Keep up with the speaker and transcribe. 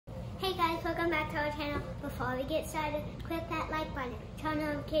Hey guys, welcome back to our channel. Before we get started, click that like button, turn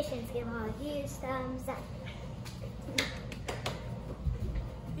notifications, give all a huge thumbs up.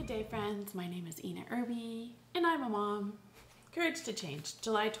 Good day, friends. My name is Ina Irby, and I'm a mom. Courage to Change,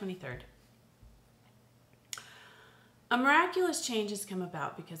 July 23rd. A miraculous change has come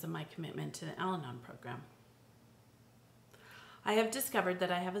about because of my commitment to the Al-Anon program. I have discovered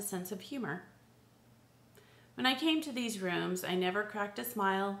that I have a sense of humor. When I came to these rooms, I never cracked a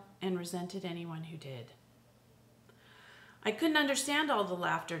smile and resented anyone who did. I couldn't understand all the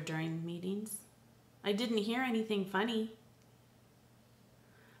laughter during meetings. I didn't hear anything funny.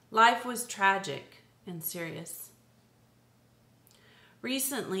 Life was tragic and serious.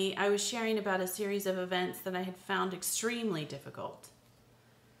 Recently, I was sharing about a series of events that I had found extremely difficult.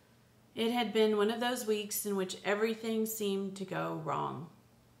 It had been one of those weeks in which everything seemed to go wrong.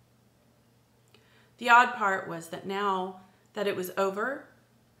 The odd part was that now that it was over,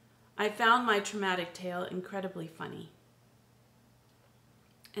 I found my traumatic tale incredibly funny.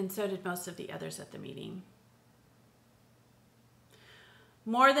 And so did most of the others at the meeting.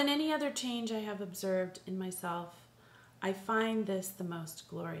 More than any other change I have observed in myself, I find this the most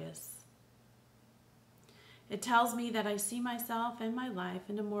glorious. It tells me that I see myself and my life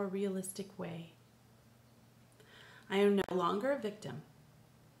in a more realistic way. I am no longer a victim,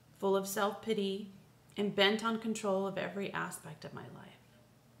 full of self-pity and bent on control of every aspect of my life.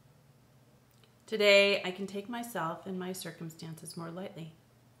 Today, I can take myself and my circumstances more lightly.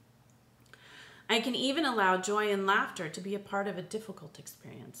 I can even allow joy and laughter to be a part of a difficult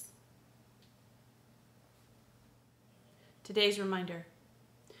experience. Today's reminder: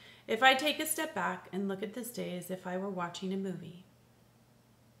 if I take a step back and look at this day as if I were watching a movie,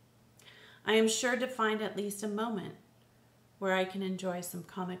 I am sure to find at least a moment where I can enjoy some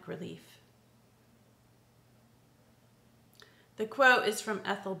comic relief. The quote is from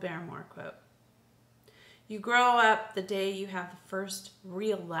Ethel Barrymore, quote, "You grow up the day you have the first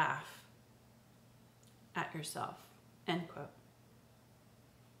real laugh at yourself," end quote.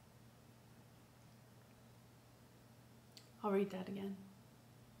 I'll read that again.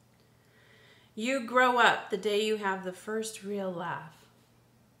 You grow up the day you have the first real laugh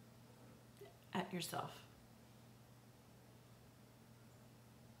at yourself.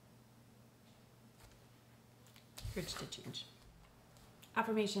 Courage to Change.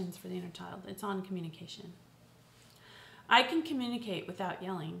 Affirmations for the inner child. It's on communication. I can communicate without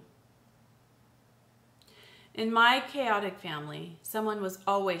yelling. In my chaotic family, someone was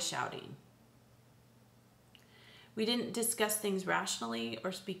always shouting. We didn't discuss things rationally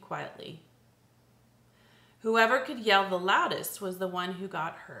or speak quietly. Whoever could yell the loudest was the one who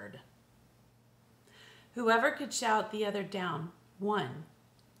got heard. Whoever could shout the other down won.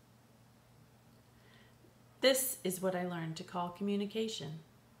 This is what I learned to call communication.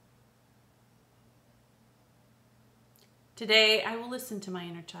 Today, I will listen to my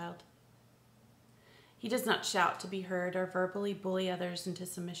inner child. He does not shout to be heard or verbally bully others into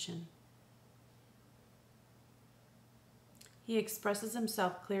submission. He expresses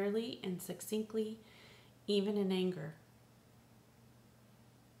himself clearly and succinctly, even in anger.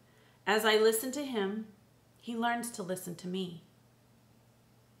 As I listen to him, he learns to listen to me.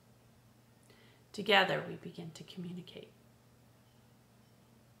 Together, we begin to communicate.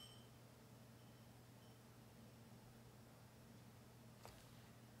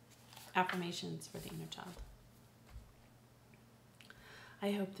 Affirmations for the inner child.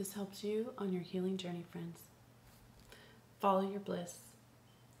 I hope this helps you on your healing journey, friends. Follow your bliss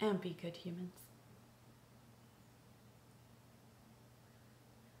and be good humans.